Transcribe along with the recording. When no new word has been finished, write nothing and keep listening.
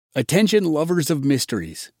Attention lovers of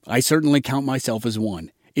mysteries. I certainly count myself as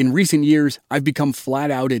one. In recent years, I've become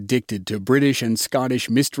flat out addicted to British and Scottish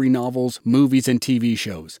mystery novels, movies, and TV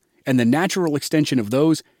shows. And the natural extension of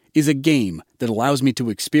those is a game that allows me to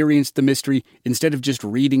experience the mystery instead of just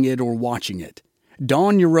reading it or watching it.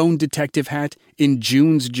 Don your own detective hat in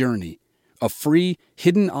June's Journey, a free,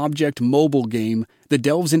 hidden object mobile game that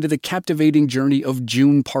delves into the captivating journey of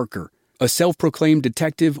June Parker, a self-proclaimed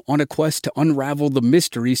detective on a quest to unravel the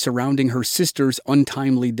mystery surrounding her sister's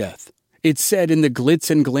untimely death. It's set in the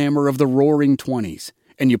glitz and glamour of the Roaring '20s,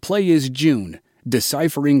 and you play as June,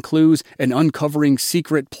 deciphering clues and uncovering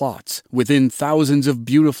secret plots within thousands of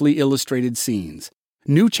beautifully illustrated scenes.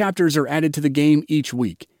 New chapters are added to the game each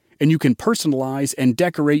week, and you can personalize and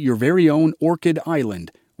decorate your very own Orchid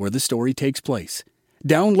Island, where the story takes place.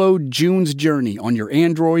 Download June's Journey on your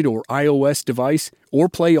Android or iOS device, or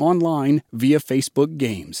play online via Facebook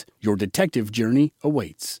Games. Your detective journey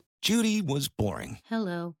awaits. Judy was boring.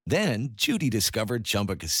 Hello. Then Judy discovered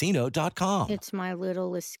ChumbaCasino.com. It's my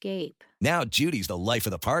little escape. Now Judy's the life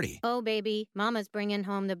of the party. Oh, baby, mama's bringing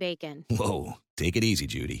home the bacon. Whoa, take it easy,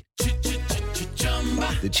 Judy.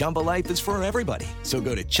 The Chumba life is for everybody. So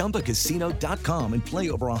go to ChumbaCasino.com and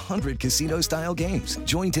play over 100 casino-style games.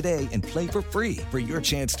 Join today and play for free for your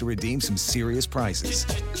chance to redeem some serious prizes.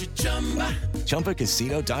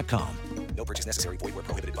 ChumbaCasino.com. No purchase necessary. Void where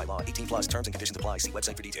prohibited by law. 18 plus terms and conditions apply. See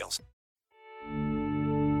website for details.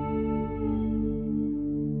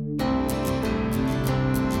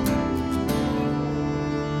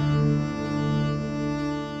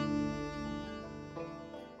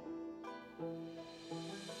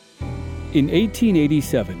 In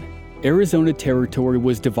 1887, Arizona Territory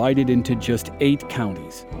was divided into just 8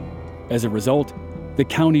 counties. As a result, the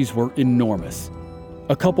counties were enormous.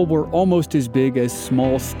 A couple were almost as big as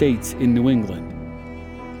small states in New England.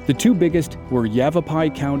 The 2 biggest were Yavapai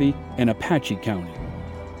County and Apache County.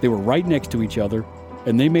 They were right next to each other,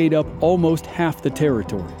 and they made up almost half the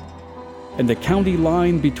territory. And the county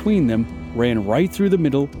line between them ran right through the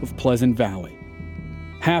middle of Pleasant Valley.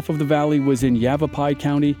 Half of the valley was in Yavapai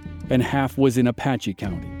County, and half was in Apache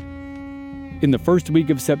County. In the first week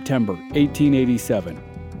of September 1887,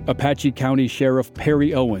 Apache County Sheriff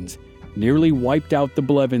Perry Owens nearly wiped out the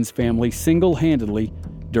Blevins family single-handedly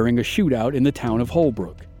during a shootout in the town of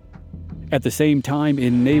Holbrook. At the same time,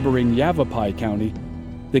 in neighboring Yavapai County,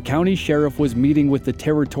 the county sheriff was meeting with the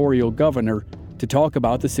territorial governor to talk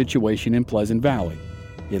about the situation in Pleasant Valley.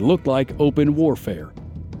 It looked like open warfare.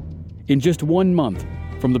 In just 1 month,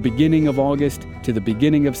 from the beginning of August to the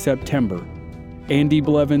beginning of September, Andy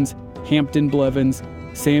Blevins, Hampton Blevins,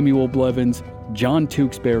 Samuel Blevins, John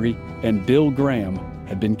Tewksbury, and Bill Graham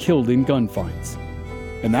had been killed in gunfights.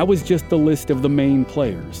 And that was just the list of the main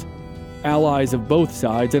players. Allies of both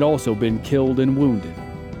sides had also been killed and wounded.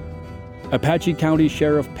 Apache County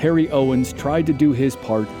Sheriff Perry Owens tried to do his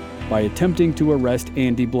part by attempting to arrest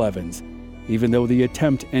Andy Blevins, even though the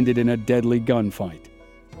attempt ended in a deadly gunfight.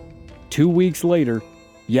 2 weeks later,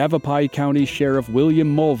 Yavapai County Sheriff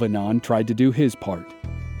William Mulvenon tried to do his part.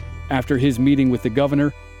 After his meeting with the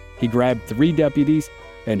governor, he grabbed 3 deputies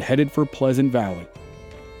and headed for Pleasant Valley.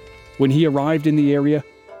 When he arrived in the area,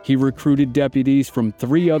 he recruited deputies from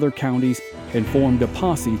 3 other counties and formed a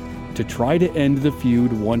posse to try to end the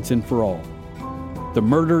feud once and for all. The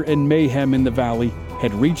murder and mayhem in the valley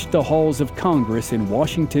had reached the halls of Congress in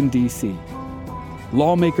Washington, D.C.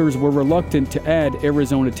 Lawmakers were reluctant to add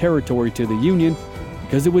Arizona Territory to the Union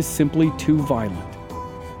because it was simply too violent.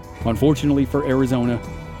 Unfortunately for Arizona,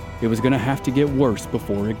 it was going to have to get worse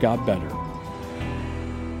before it got better.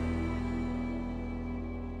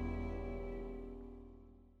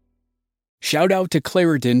 Shout out to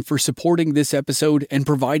Claritin for supporting this episode and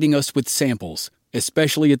providing us with samples,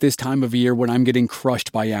 especially at this time of year when I'm getting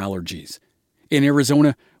crushed by allergies. In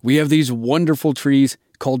Arizona, we have these wonderful trees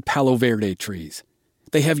called Palo Verde trees.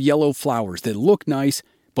 They have yellow flowers that look nice,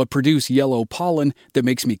 but produce yellow pollen that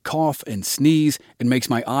makes me cough and sneeze and makes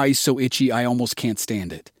my eyes so itchy I almost can't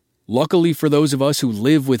stand it. Luckily for those of us who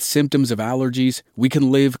live with symptoms of allergies, we can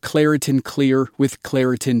live Claritin Clear with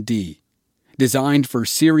Claritin D. Designed for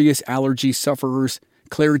serious allergy sufferers,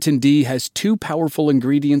 Claritin D has 2 powerful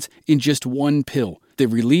ingredients in just 1 pill that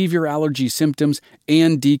relieve your allergy symptoms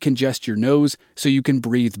and decongest your nose so you can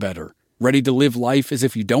breathe better. Ready to live life as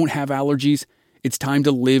if you don't have allergies? It's time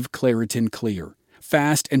to live Claritin Clear.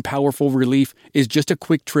 Fast and powerful relief is just a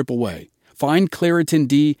quick trip away. Find Claritin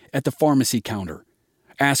D at the pharmacy counter.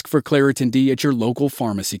 Ask for Claritin D at your local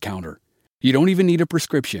pharmacy counter. You don't even need a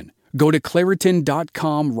prescription. Go to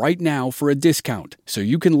Claritin.com right now for a discount so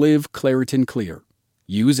you can live Claritin Clear.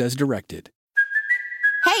 Use as directed.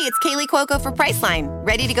 Hey, it's Kaylee Cuoco for Priceline.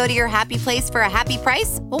 Ready to go to your happy place for a happy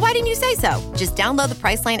price? Well, why didn't you say so? Just download the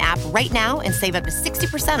Priceline app right now and save up to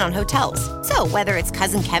 60% on hotels. So whether it's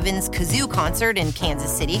Cousin Kevin's Kazoo Concert in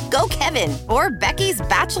Kansas City, go Kevin, or Becky's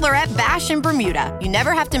Bachelorette Bash in Bermuda, you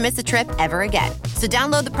never have to miss a trip ever again. So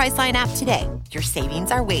download the Priceline app today. Your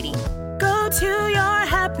savings are waiting. Go to your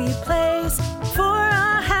happy place for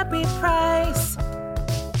a happy price.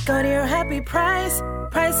 Go to your happy price,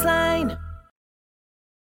 Priceline.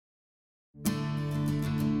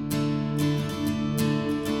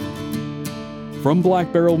 From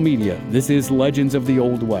Black Barrel Media, this is Legends of the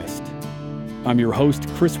Old West. I'm your host,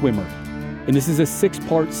 Chris Wimmer, and this is a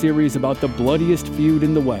 6-part series about the bloodiest feud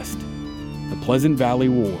in the West, the Pleasant Valley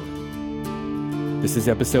War. This is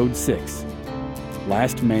episode 6,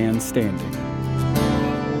 Last Man Standing.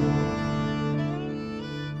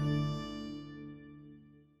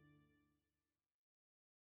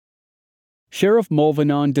 Sheriff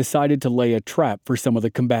Mulvenon decided to lay a trap for some of the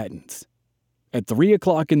combatants. At 3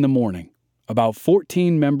 o'clock in the morning, about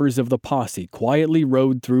 14 members of the posse quietly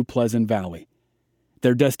rode through Pleasant Valley.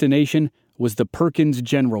 Their destination was the Perkins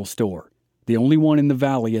General Store, the only one in the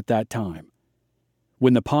valley at that time.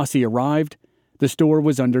 When the posse arrived, the store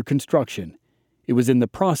was under construction. It was in the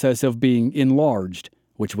process of being enlarged,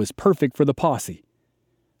 which was perfect for the posse.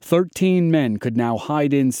 13 men could now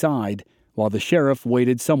hide inside while the sheriff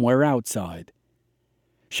waited somewhere outside.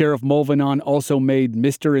 Sheriff Mulvenon also made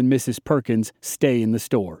Mr. and Mrs. Perkins stay in the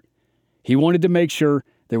store. He wanted to make sure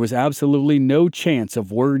there was absolutely no chance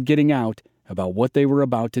of word getting out about what they were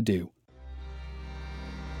about to do.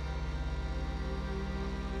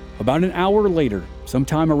 About an hour later,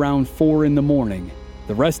 sometime around 4 in the morning,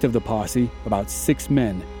 the rest of the posse, about 6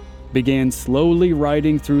 men, began slowly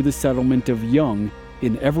riding through the settlement of Young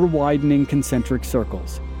in ever-widening concentric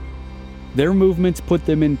circles. Their movements put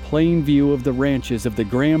them in plain view of the ranches of the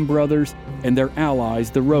Graham brothers and their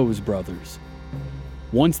allies, the Rose brothers.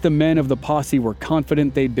 Once the men of the posse were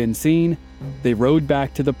confident they'd been seen, they rode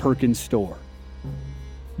back to the Perkins store.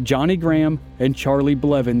 Johnny Graham and Charlie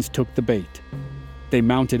Blevins took the bait. They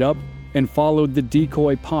mounted up and followed the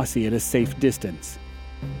decoy posse at a safe distance.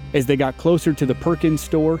 As they got closer to the Perkins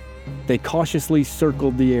store, they cautiously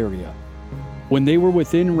circled the area. When they were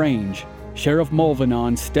within range, Sheriff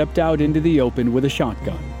Mulvenon stepped out into the open with a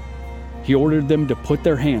shotgun. He ordered them to put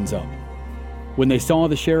their hands up. When they saw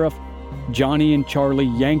the sheriff, Johnny and Charlie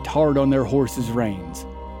yanked hard on their horses' reins.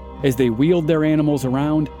 As they wheeled their animals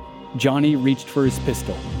around, Johnny reached for his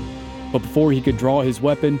pistol. But before he could draw his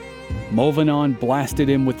weapon, Mulvenon blasted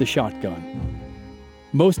him with the shotgun.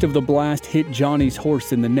 Most of the blast hit Johnny's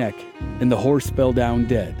horse in the neck, and the horse fell down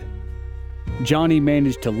dead. Johnny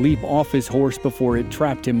managed to leap off his horse before it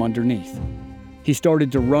trapped him underneath. He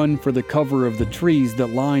started to run for the cover of the trees that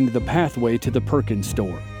lined the pathway to the Perkins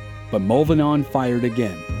store, but Mulvenon fired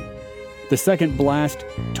again. The second blast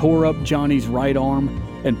tore up Johnny's right arm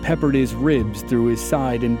and peppered his ribs through his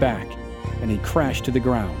side and back, and he crashed to the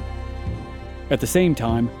ground. At the same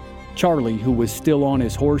time, Charlie, who was still on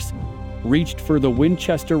his horse, reached for the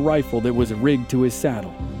Winchester rifle that was rigged to his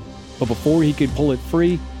saddle. But before he could pull it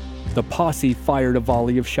free, the posse fired a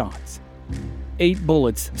volley of shots. 8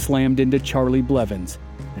 bullets slammed into Charlie Blevins,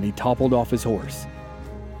 and he toppled off his horse.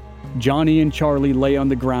 Johnny and Charlie lay on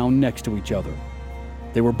the ground next to each other.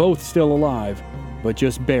 They were both still alive, but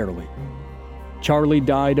just barely. Charlie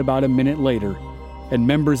died about a minute later, and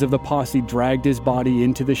members of the posse dragged his body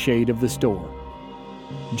into the shade of the store.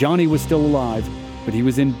 Johnny was still alive, but he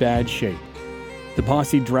was in bad shape. The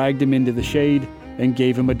posse dragged him into the shade and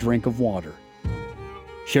gave him a drink of water.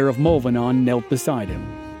 Sheriff Mulvenon knelt beside him.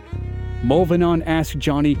 Mulvenon asked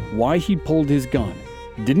Johnny why he'd pulled his gun.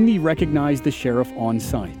 Didn't he recognize the sheriff on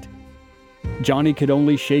sight? Johnny could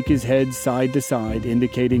only shake his head side to side,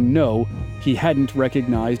 indicating no, he hadn't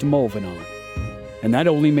recognized Mulvenon. And that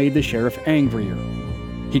only made the sheriff angrier.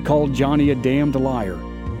 He called Johnny a damned liar,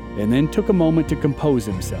 and then took a moment to compose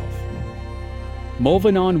himself.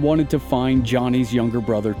 Mulvenon wanted to find Johnny's younger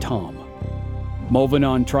brother, Tom.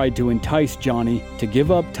 Mulvenon tried to entice Johnny to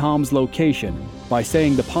give up Tom's location by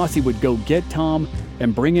saying the posse would go get Tom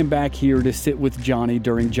and bring him back here to sit with Johnny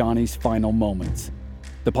during Johnny's final moments.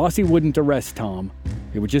 The posse wouldn't arrest Tom.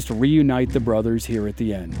 It would just reunite the brothers here at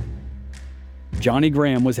the end. Johnny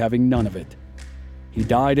Graham was having none of it. He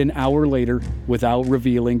died an hour later without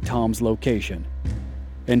revealing Tom's location.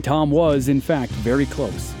 And Tom was, in fact, very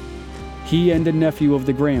close. He and a nephew of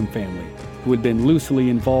the Graham family, who had been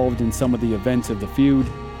loosely involved in some of the events of the feud,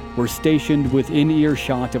 were stationed within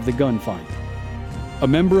earshot of the gunfight. A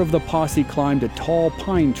member of the posse climbed a tall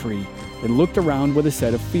pine tree and looked around with a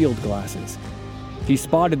set of field glasses. He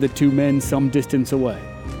spotted the 2 men some distance away.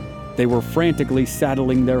 They were frantically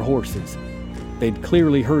saddling their horses. They'd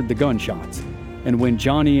clearly heard the gunshots, and when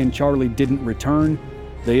Johnny and Charlie didn't return,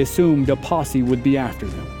 they assumed a posse would be after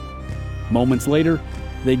them. Moments later,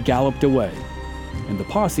 they galloped away, and the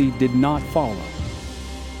posse did not follow.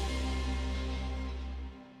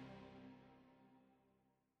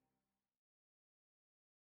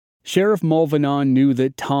 Sheriff Mulvannon knew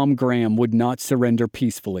that Tom Graham would not surrender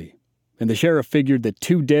peacefully, and the sheriff figured that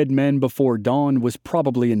 2 dead men before dawn was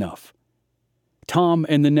probably enough. Tom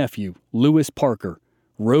and the nephew, Lewis Parker,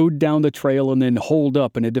 rode down the trail and then holed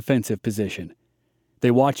up in a defensive position.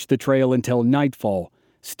 They watched the trail until nightfall,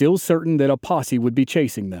 still certain that a posse would be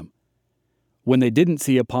chasing them. When they didn't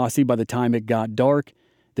see a posse by the time it got dark,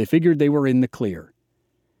 they figured they were in the clear.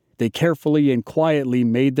 They carefully and quietly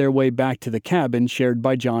made their way back to the cabin shared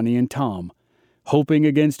by Johnny and Tom, hoping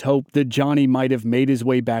against hope that Johnny might have made his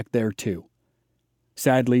way back there too.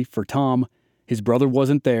 Sadly for Tom, his brother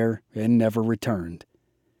wasn't there and never returned.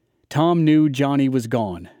 Tom knew Johnny was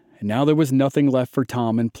gone, and now there was nothing left for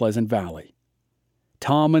Tom in Pleasant Valley.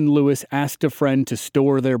 Tom and Lewis asked a friend to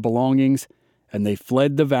store their belongings, and they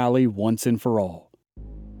fled the valley once and for all.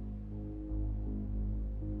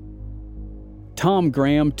 Tom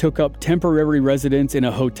Graham took up temporary residence in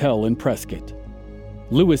a hotel in Prescott.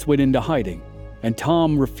 Lewis went into hiding, and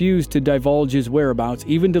Tom refused to divulge his whereabouts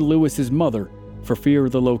even to Lewis's mother for fear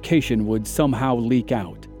the location would somehow leak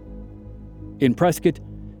out. In Prescott,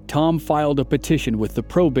 Tom filed a petition with the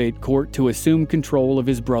probate court to assume control of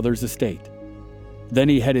his brother's estate. Then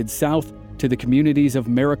he headed south to the communities of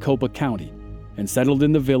Maricopa County and settled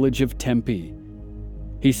in the village of Tempe.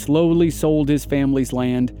 He slowly sold his family's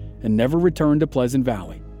land and never returned to Pleasant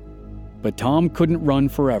Valley. But Tom couldn't run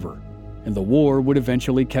forever, and the war would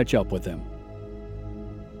eventually catch up with him.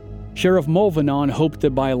 Sheriff Mulvannon hoped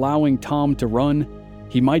that by allowing Tom to run,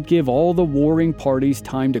 he might give all the warring parties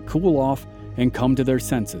time to cool off and come to their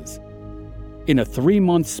senses. In a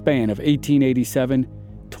 3-month span of 1887,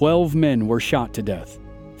 12 men were shot to death,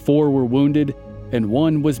 4 were wounded, and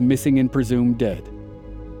 1 was missing and presumed dead.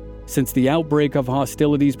 Since the outbreak of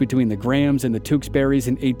hostilities between the Grahams and the Tewksburys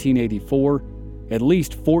in 1884, at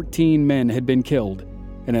least 14 men had been killed,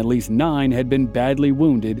 and at least 9 had been badly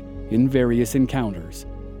wounded in various encounters.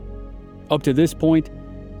 Up to this point,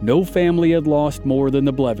 no family had lost more than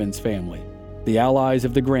the Blevins family, the allies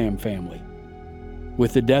of the Graham family.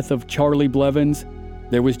 With the death of Charlie Blevins,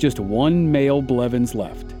 there was just one male Blevins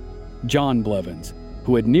left, John Blevins,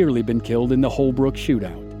 who had nearly been killed in the Holbrook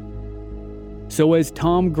shootout. So as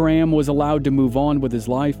Tom Graham was allowed to move on with his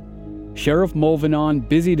life, Sheriff Mulvannon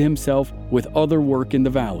busied himself with other work in the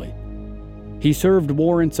valley. He served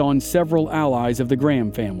warrants on several allies of the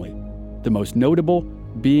Graham family, the most notable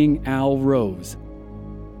being Al Rose.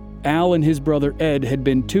 Al and his brother Ed had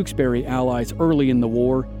been Tewksbury allies early in the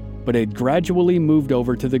war, but had gradually moved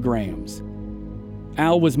over to the Grahams.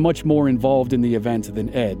 Al was much more involved in the events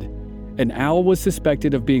than Ed, and Al was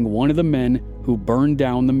suspected of being one of the men who burned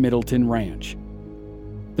down the Middleton Ranch.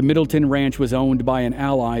 The Middleton Ranch was owned by an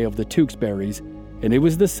ally of the Tewksburys, and it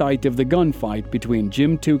was the site of the gunfight between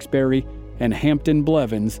Jim Tewksbury and Hampton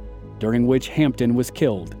Blevins, during which Hampton was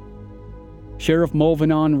killed. Sheriff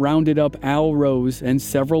Mulvannon rounded up Al Rose and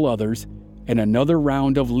several others, and another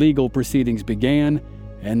round of legal proceedings began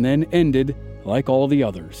and then ended like all the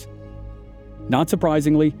others. Not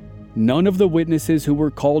surprisingly, none of the witnesses who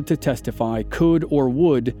were called to testify could or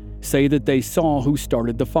would say that they saw who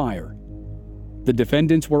started the fire. The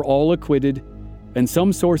defendants were all acquitted, and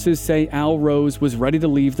some sources say Al Rose was ready to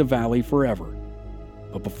leave the valley forever.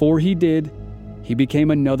 But before he did, he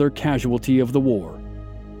became another casualty of the war.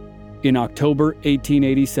 In October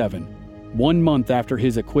 1887, 1 month after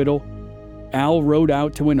his acquittal, Al rode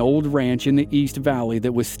out to an old ranch in the East Valley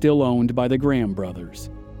that was still owned by the Graham brothers.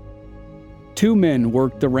 2 men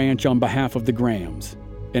worked the ranch on behalf of the Grahams,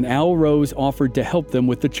 and Al Rose offered to help them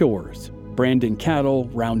with the chores, branding cattle,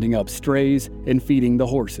 rounding up strays, and feeding the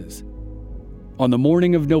horses. On the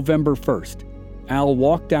morning of November 1st, Al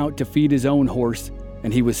walked out to feed his own horse,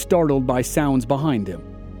 and he was startled by sounds behind him.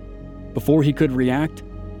 Before he could react,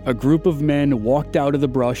 a group of men walked out of the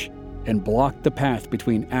brush and blocked the path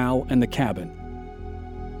between Al and the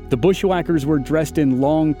cabin. The bushwhackers were dressed in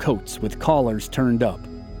long coats with collars turned up.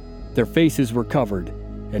 Their faces were covered,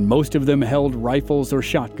 and most of them held rifles or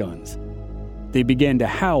shotguns. They began to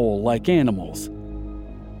howl like animals.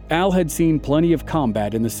 Al had seen plenty of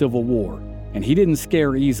combat in the Civil War, and he didn't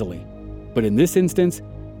scare easily. But in this instance,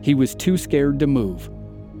 he was too scared to move.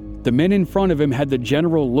 The men in front of him had the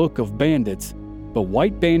general look of bandits, but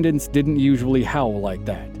white bandits didn't usually howl like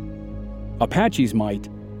that. Apaches might,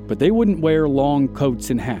 but they wouldn't wear long coats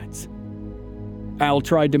and hats. Al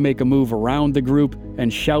tried to make a move around the group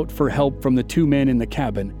and shout for help from the two men in the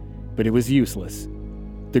cabin, but it was useless.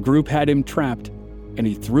 The group had him trapped, and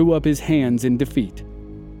he threw up his hands in defeat.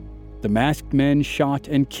 The masked men shot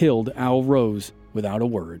and killed Al Rose without a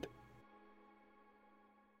word.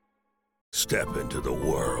 Step into the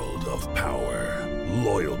world of power,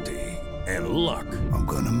 loyalty, and luck. I'm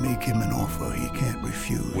gonna make him an offer he can't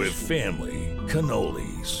refuse. With family,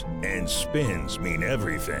 cannolis, and spins mean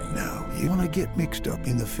everything. Now, you wanna get mixed up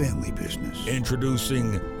in the family business.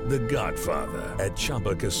 Introducing The Godfather at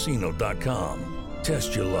ChumbaCasino.com.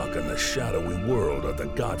 Test your luck in the shadowy world of The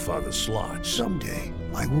Godfather slot. Someday,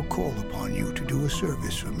 I will call upon you to do a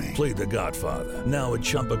service for me. Play The Godfather, now at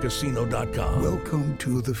ChumbaCasino.com. Welcome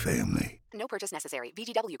to the family. No purchase necessary.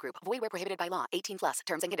 VGW Group. Void where prohibited by law. 18+.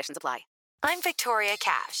 Terms and conditions apply. I'm Victoria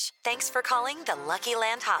Cash. Thanks for calling the Lucky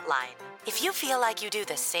Land Hotline. If you feel like you do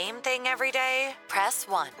the same thing every day, press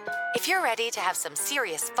 1. If you're ready to have some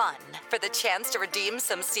serious fun for the chance to redeem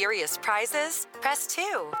some serious prizes, press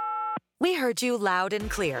 2. We heard you loud and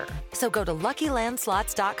clear. So go to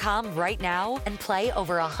LuckyLandSlots.com right now and play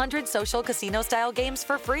over 100 social casino-style games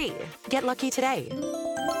for free. Get lucky today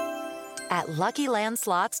at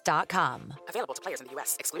LuckyLandSlots.com. Available to players in the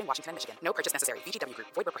U.S., excluding Washington and Michigan. No purchase necessary. VGW Group.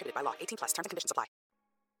 Void where prohibited by law. 18+. Terms and conditions apply.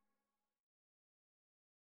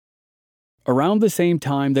 Around the same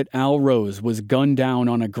time that Al Rose was gunned down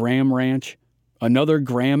on a Graham ranch, another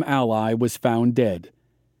Graham ally was found dead.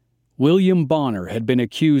 William Bonner had been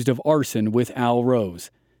accused of arson with Al Rose,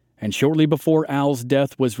 and shortly before Al's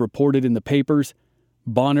death was reported in the papers,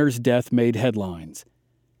 Bonner's death made headlines.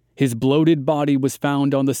 His bloated body was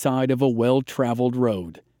found on the side of a well-traveled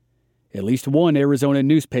road. At least one Arizona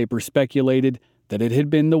newspaper speculated that it had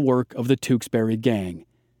been the work of the Tewksbury Gang.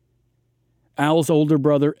 Al's older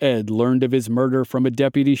brother Ed learned of his murder from a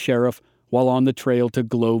deputy sheriff while on the trail to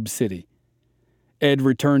Globe City. Ed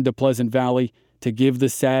returned to Pleasant Valley to give the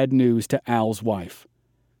sad news to Al's wife.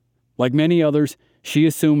 Like many others, she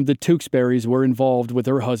assumed the Tewksburys were involved with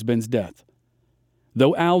her husband's death.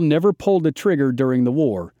 Though Al never pulled the trigger during the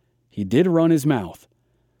war, he did run his mouth.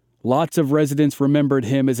 Lots of residents remembered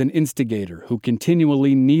him as an instigator who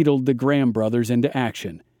continually needled the Graham brothers into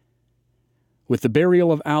action. With the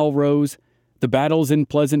burial of Al Rose, the battles in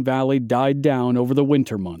Pleasant Valley died down over the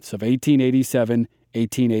winter months of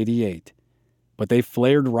 1887-1888. But they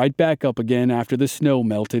flared right back up again after the snow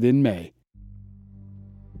melted in May.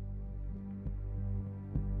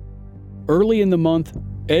 Early in the month,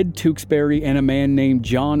 Ed Tewksbury and a man named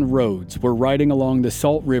John Rhodes were riding along the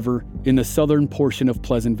Salt River in the southern portion of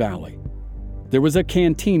Pleasant Valley. There was a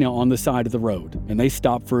cantina on the side of the road, and they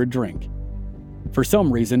stopped for a drink. For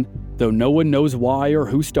some reason, though no one knows why or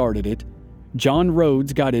who started it, John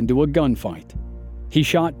Rhodes got into a gunfight. He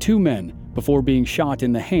shot 2 men before being shot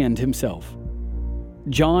in the hand himself.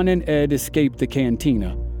 John and Ed escaped the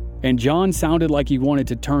cantina, and John sounded like he wanted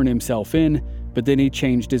to turn himself in, but then he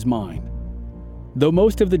changed his mind. Though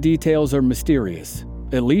most of the details are mysterious,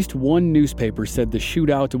 at least one newspaper said the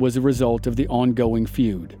shootout was a result of the ongoing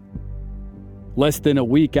feud. Less than a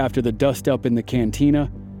week after the dust-up in the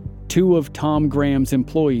cantina, 2 of Tom Graham's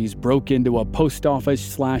employees broke into a post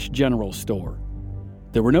office/general store.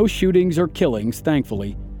 There were no shootings or killings,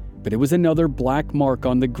 thankfully, but it was another black mark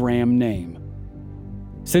on the Graham name.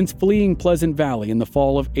 Since fleeing Pleasant Valley in the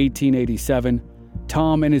fall of 1887,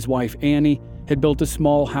 Tom and his wife Annie had built a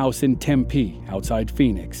small house in Tempe, outside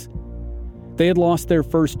Phoenix. They had lost their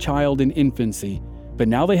first child in infancy, but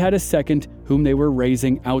now they had a second whom they were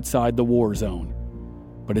raising outside the war zone.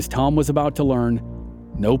 But as Tom was about to learn,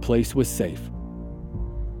 no place was safe.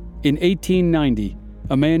 In 1890,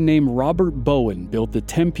 a man named Robert Bowen built the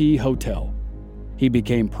Tempe Hotel. He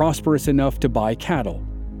became prosperous enough to buy cattle.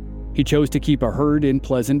 He chose to keep a herd in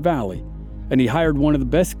Pleasant Valley, and he hired one of the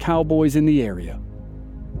best cowboys in the area.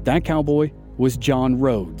 That cowboy was John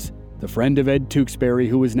Rhodes, the friend of Ed Tewksbury,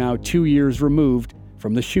 who was now 2 years removed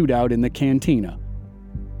from the shootout in the cantina.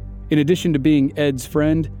 In addition to being Ed's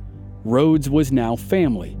friend, Rhodes was now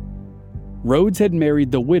family. Rhodes had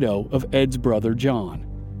married the widow of Ed's brother John.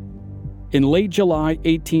 In late July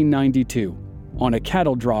 1892, on a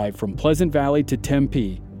cattle drive from Pleasant Valley to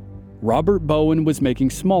Tempe, Robert Bowen was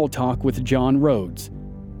making small talk with John Rhodes.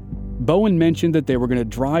 Bowen mentioned that they were going to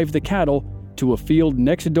drive the cattle to a field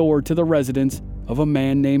next door to the residence of a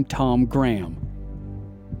man named Tom Graham.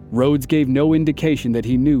 Rhodes gave no indication that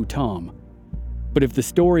he knew Tom. But if the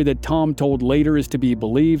story that Tom told later is to be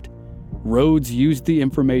believed, Rhodes used the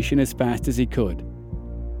information as fast as he could.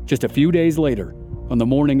 Just a few days later, on the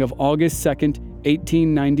morning of August 2nd,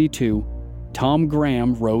 1892, Tom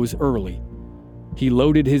Graham rose early. He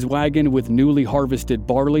loaded his wagon with newly harvested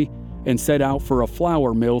barley and set out for a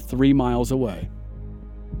flour mill 3 miles away.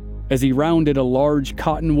 As he rounded a large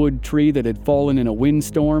cottonwood tree that had fallen in a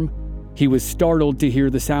windstorm, he was startled to hear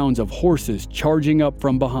the sounds of horses charging up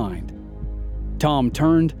from behind. Tom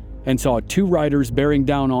turned and saw 2 riders bearing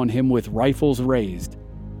down on him with rifles raised.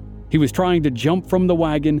 He was trying to jump from the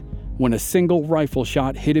wagon when a single rifle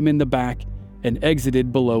shot hit him in the back and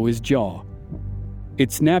exited below his jaw.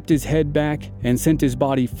 It snapped his head back and sent his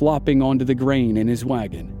body flopping onto the grain in his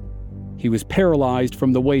wagon. He was paralyzed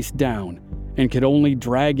from the waist down and could only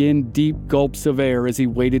drag in deep gulps of air as he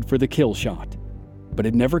waited for the kill shot. But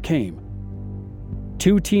it never came.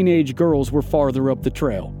 2 teenage girls were farther up the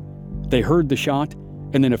trail. They heard the shot,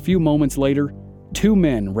 and then a few moments later, 2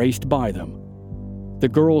 men raced by them. The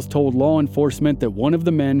girls told law enforcement that one of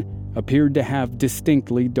the men appeared to have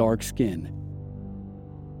distinctly dark skin.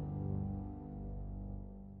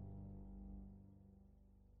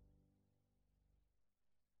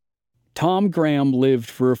 Tom Graham lived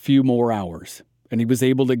for a few more hours, and he was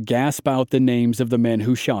able to gasp out the names of the men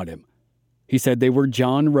who shot him. He said they were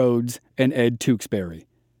John Rhodes and Ed Tewksbury.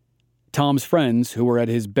 Tom's friends, who were at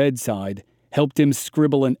his bedside, helped him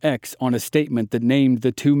scribble an X on a statement that named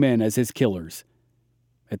the 2 men as his killers.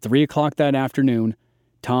 At 3 o'clock that afternoon,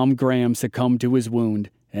 Tom Graham succumbed to his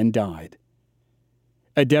wound and died.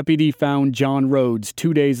 A deputy found John Rhodes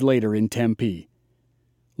 2 days later in Tempe.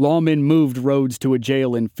 Lawmen moved Rhodes to a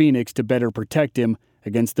jail in Phoenix to better protect him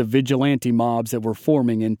against the vigilante mobs that were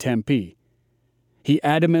forming in Tempe. He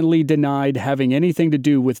adamantly denied having anything to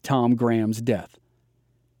do with Tom Graham's death.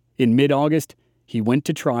 In mid-August, he went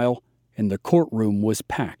to trial, and the courtroom was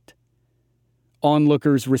packed.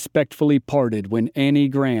 Onlookers respectfully parted when Annie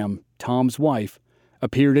Graham, Tom's wife,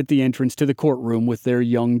 appeared at the entrance to the courtroom with their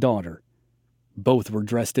young daughter. Both were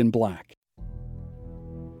dressed in black.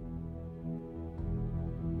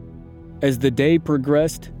 As the day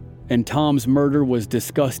progressed and Tom's murder was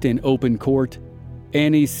discussed in open court,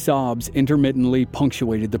 Annie's sobs intermittently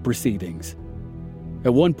punctuated the proceedings.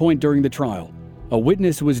 At one point during the trial, a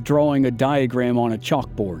witness was drawing a diagram on a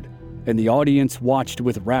chalkboard, and the audience watched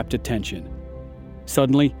with rapt attention.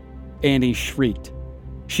 Suddenly, Annie shrieked.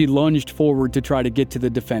 She lunged forward to try to get to the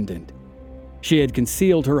defendant. She had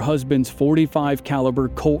concealed her husband's .45 caliber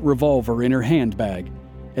Colt revolver in her handbag,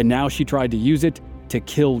 and now she tried to use it to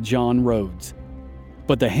kill John Rhodes.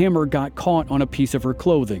 But the hammer got caught on a piece of her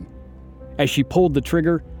clothing. As she pulled the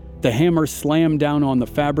trigger, the hammer slammed down on the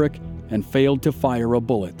fabric and failed to fire a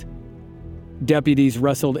bullet. Deputies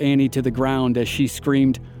wrestled Annie to the ground as she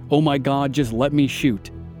screamed, "Oh my God, just let me shoot,"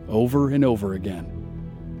 over and over again.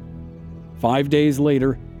 5 days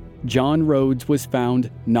later, John Rhodes was found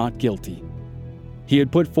not guilty. He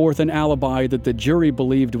had put forth an alibi that the jury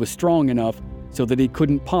believed was strong enough so that he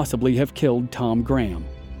couldn't possibly have killed Tom Graham.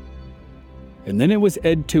 And then it was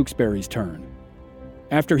Ed Tewksbury's turn.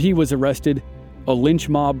 After he was arrested, a lynch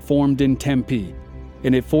mob formed in Tempe,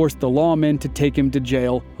 and it forced the lawmen to take him to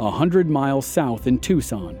jail 100 miles south in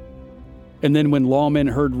Tucson. And then when lawmen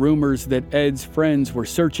heard rumors that Ed's friends were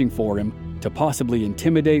searching for him to possibly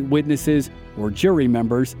intimidate witnesses or jury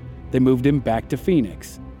members, they moved him back to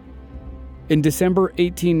Phoenix. In December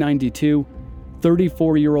 1892,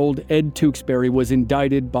 34-year-old Ed Tewksbury was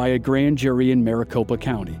indicted by a grand jury in Maricopa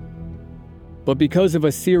County. But because of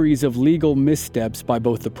a series of legal missteps by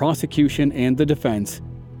both the prosecution and the defense,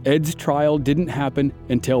 Ed's trial didn't happen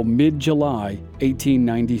until mid-July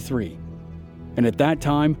 1893. And at that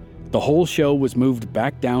time, the whole show was moved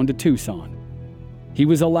back down to Tucson. He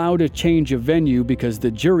was allowed a change of venue because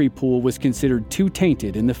the jury pool was considered too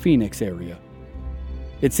tainted in the Phoenix area.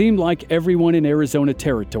 It seemed like everyone in Arizona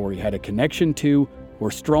Territory had a connection to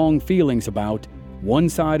or strong feelings about one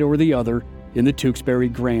side or the other in the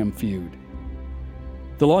Tewksbury-Graham feud.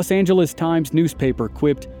 The Los Angeles Times newspaper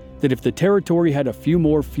quipped that if the territory had a few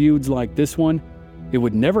more feuds like this one, it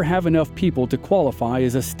would never have enough people to qualify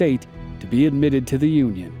as a state to be admitted to the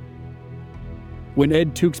Union. When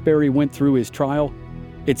Ed Tewksbury went through his trial,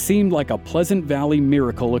 it seemed like a Pleasant Valley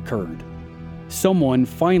miracle occurred. Someone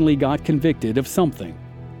finally got convicted of something.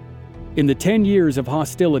 In the 10 years of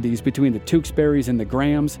hostilities between the Tewksburys and the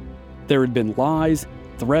Grahams, there had been lies,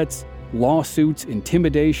 threats, lawsuits,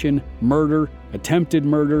 intimidation, murder, attempted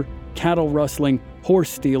murder, cattle rustling, horse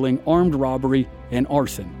stealing, armed robbery, and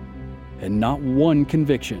arson, and not one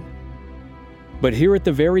conviction. But here at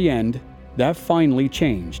the very end, that finally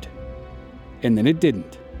changed. And then it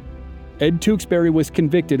didn't. Ed Tewksbury was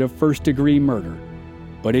convicted of first-degree murder,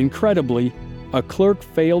 but incredibly, a clerk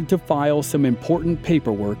failed to file some important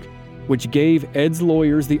paperwork which gave Ed's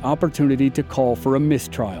lawyers the opportunity to call for a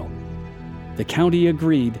mistrial. The county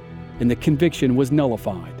agreed, and the conviction was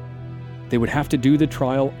nullified. they would have to do the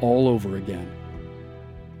trial all over again.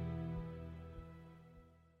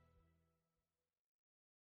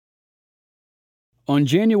 On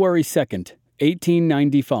January 2nd,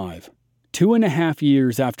 1895, 2.5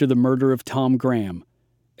 years after the murder of Tom Graham,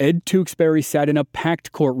 Ed Tewksbury sat in a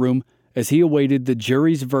packed courtroom as he awaited the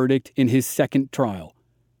jury's verdict in his second trial.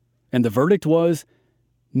 And the verdict was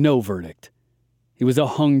no verdict. It was a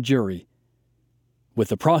hung jury. With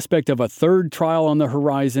the prospect of a third trial on the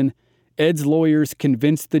horizon, Ed's lawyers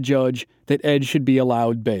convinced the judge that Ed should be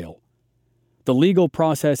allowed bail. The legal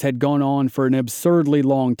process had gone on for an absurdly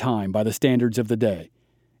long time by the standards of the day,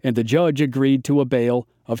 and the judge agreed to a bail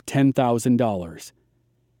of $10,000.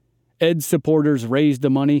 Ed's supporters raised the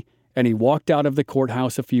money, and he walked out of the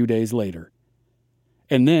courthouse a few days later.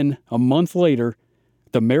 And then, a month later,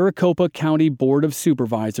 the Maricopa County Board of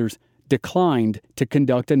Supervisors declined to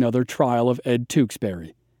conduct another trial of Ed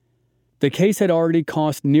Tewksbury. The case had already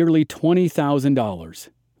cost nearly $20,000,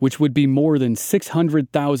 which would be more than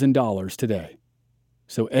 $600,000 today.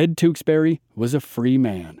 So Ed Tewksbury was a free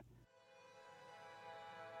man.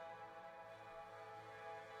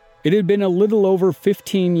 It had been a little over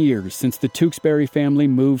 15 years since the Tewksbury family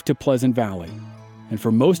moved to Pleasant Valley, and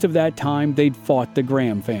for most of that time they'd fought the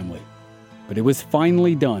Graham family. But it was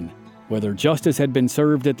finally done, whether justice had been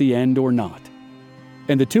served at the end or not.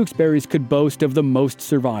 And the Tewksburys could boast of the most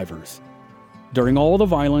survivors. During all the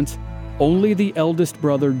violence, only the eldest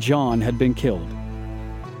brother John had been killed.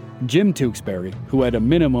 Jim Tewksbury, who at a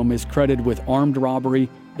minimum is credited with armed robbery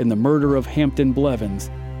and the murder of Hampton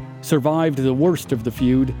Blevins, survived the worst of the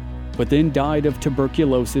feud, but then died of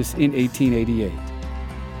tuberculosis in 1888.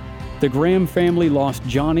 The Graham family lost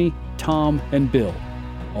Johnny, Tom, and Bill,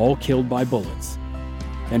 all killed by bullets.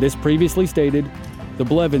 And as previously stated, the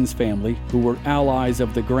Blevins family, who were allies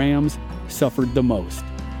of the Grahams, suffered the most.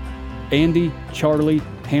 Andy, Charlie,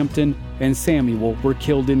 Hampton, and Samuel were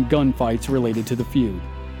killed in gunfights related to the feud.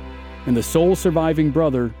 And the sole surviving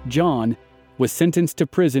brother, John, was sentenced to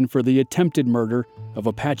prison for the attempted murder of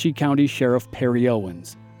Apache County Sheriff Perry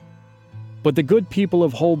Owens. But the good people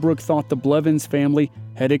of Holbrook thought the Blevins family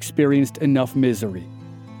had experienced enough misery,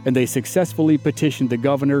 and they successfully petitioned the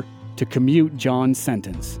governor to commute John's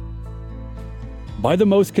sentence. By the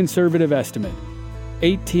most conservative estimate,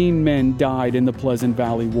 18 men died in the Pleasant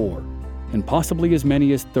Valley War, and possibly as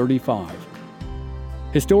many as 35.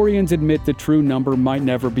 Historians admit the true number might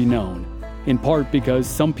never be known, in part because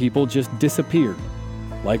some people just disappeared,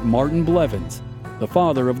 like Martin Blevins, the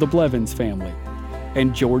father of the Blevins family,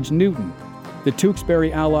 and George Newton, the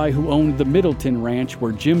Tewksbury ally who owned the Middleton Ranch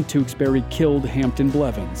where Jim Tewksbury killed Hampton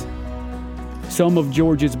Blevins. Some of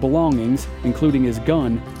George's belongings, including his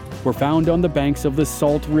gun, were found on the banks of the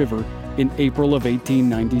Salt River in April of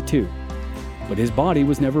 1892, but his body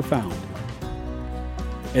was never found.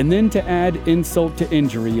 And then to add insult to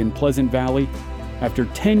injury in Pleasant Valley, after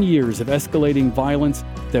 10 years of escalating violence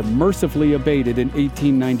that mercifully abated in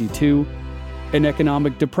 1892, an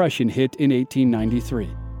economic depression hit in 1893.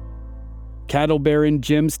 Cattle baron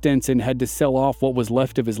Jim Stenson had to sell off what was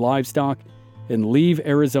left of his livestock and leave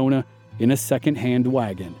Arizona in a second-hand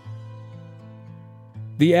wagon.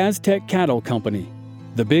 The Aztec Cattle Company,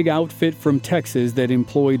 the big outfit from Texas that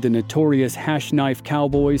employed the notorious Hash Knife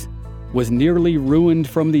Cowboys, was nearly ruined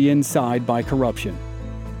from the inside by corruption,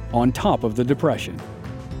 on top of the Depression.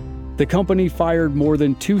 The company fired more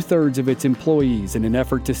than 2/3 of its employees in an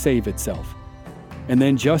effort to save itself. And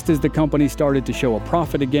then just as the company started to show a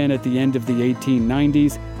profit again at the end of the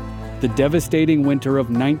 1890s, the devastating winter of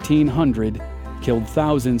 1900 killed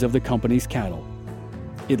thousands of the company's cattle.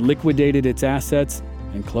 It liquidated its assets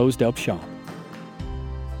and closed up shop.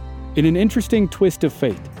 In an interesting twist of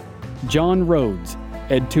fate, John Rhodes,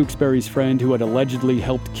 Ed Tewksbury's friend who had allegedly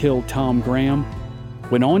helped kill Tom Graham,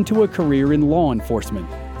 went on to a career in law enforcement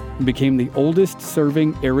and became the oldest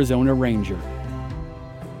serving Arizona Ranger.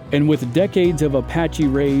 And with decades of Apache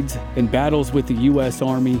raids and battles with the U.S.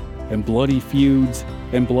 Army and bloody feuds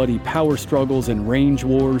and bloody power struggles and range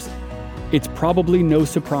wars, it's probably no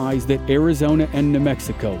surprise that Arizona and New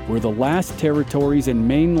Mexico were the last territories in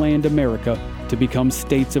mainland America to become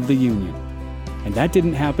states of the Union. And that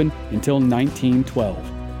didn't happen until 1912.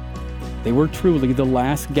 They were truly the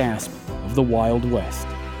last gasp of the Wild West.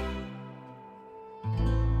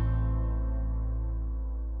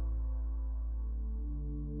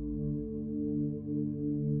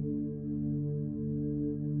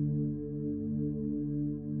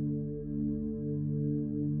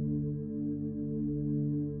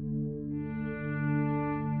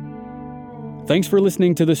 Thanks for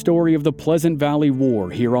listening to the story of the Pleasant Valley War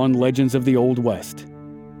here on Legends of the Old West.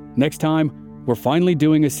 Next time, we're finally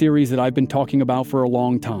doing a series that I've been talking about for a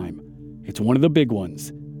long time, It's one of the big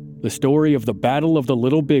ones. The story of the Battle of the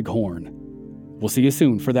Little Bighorn. We'll see you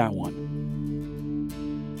soon for that one.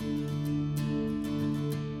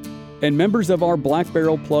 And members of our Black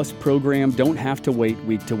Barrel Plus program don't have to wait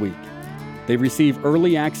week to week. They receive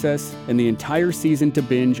early access and the entire season to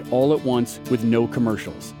binge all at once with no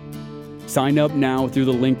commercials. Sign up now through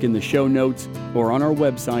the link in the show notes or on our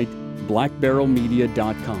website,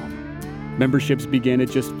 blackbarrelmedia.com. Memberships begin at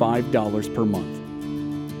just $5 per month.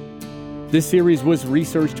 This series was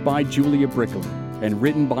researched by Julia Brickler and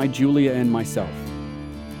written by Julia and myself.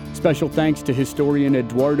 Special thanks to historian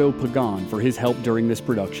Eduardo Pagan for his help during this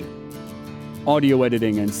production. Audio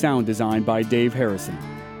editing and sound design by Dave Harrison.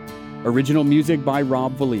 Original music by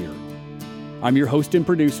Rob Valier. I'm your host and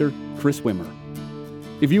producer, Chris Wimmer.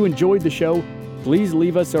 If you enjoyed the show, please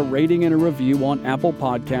leave us a rating and a review on Apple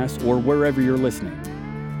Podcasts or wherever you're listening.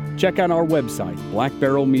 Check out our website,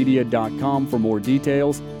 blackbarrelmedia.com, for more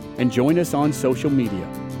details, and join us on social media.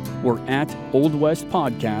 We're at Old West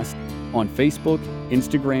Podcast on Facebook,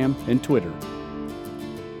 Instagram, and Twitter.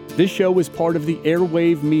 This show is part of the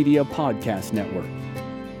Airwave Media Podcast Network.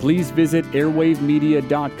 Please visit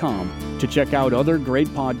airwavemedia.com to check out other great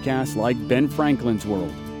podcasts like Ben Franklin's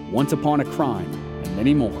World, Once Upon a Crime, and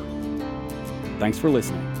many more. Thanks for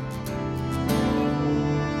listening.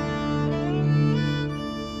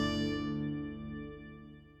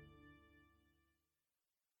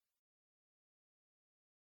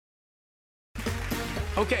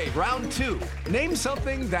 Okay, round two. Name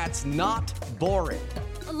something that's not boring.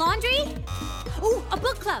 A laundry? Ooh, a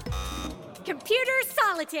book club. Computer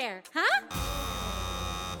solitaire, huh?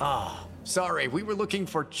 Ah, sorry, we were looking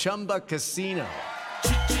for Chumba Casino.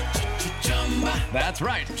 That's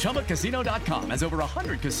right, ChumbaCasino.com has over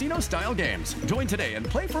 100 casino-style games. Join today and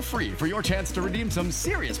play for free for your chance to redeem some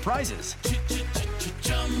serious prizes.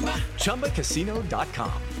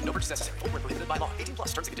 ChumbaCasino.com. No purchase necessary. Void where prohibited by law.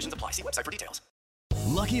 18+ terms and conditions apply. See website for details.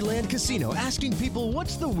 Lucky Land Casino, asking people,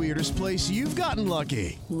 what's the weirdest place you've gotten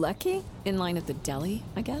lucky? Lucky? In line at the deli,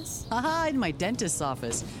 I guess? Aha, in my dentist's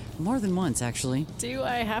office. More than once, actually. Do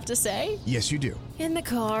I have to say? Yes, you do. In the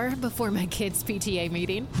car before my kids' PTA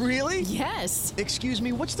meeting. Really? Yes. Excuse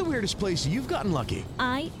me, what's the weirdest place you've gotten lucky?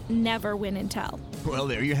 I never win and tell. Well,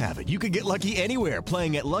 there you have it. You can get lucky anywhere,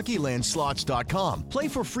 playing at LuckyLandSlots.com. Play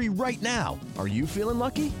for free right now. Are you feeling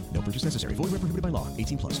lucky? No purchase necessary. Void where prohibited by law.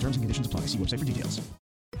 18+. Terms and conditions apply. See website for details.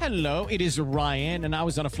 Hello, it is Ryan, and I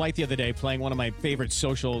was on a flight the other day playing one of my favorite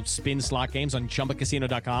social spin slot games on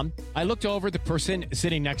ChumbaCasino.com. I looked over at the person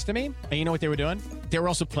sitting next to me, and you know what they were doing? They were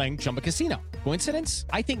also playing Chumba Casino. Coincidence?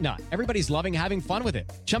 I think not. Everybody's loving having fun with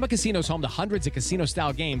it. Chumba Casino is home to hundreds of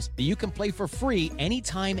casino-style games that you can play for free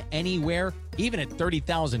anytime, anywhere, even at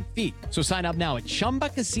 30,000 feet. So sign up now at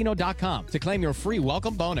ChumbaCasino.com to claim your free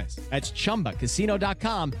welcome bonus. That's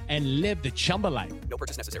ChumbaCasino.com and live the Chumba life. No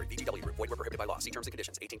purchase necessary. VGW. Void where prohibited by law. See terms and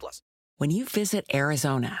conditions. 18+. When you visit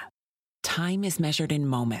Arizona, time is measured in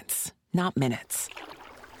moments, not minutes.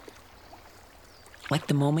 Like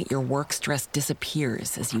the moment your work stress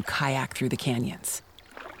disappears as you kayak through the canyons.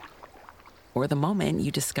 Or the moment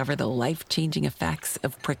you discover the life-changing effects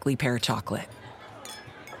of prickly pear chocolate.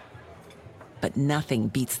 But nothing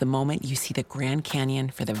beats the moment you see the Grand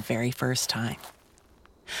Canyon for the very first time.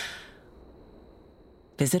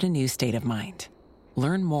 Visit a new state of mind.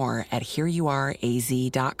 Learn more at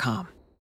hereyouareaz.com.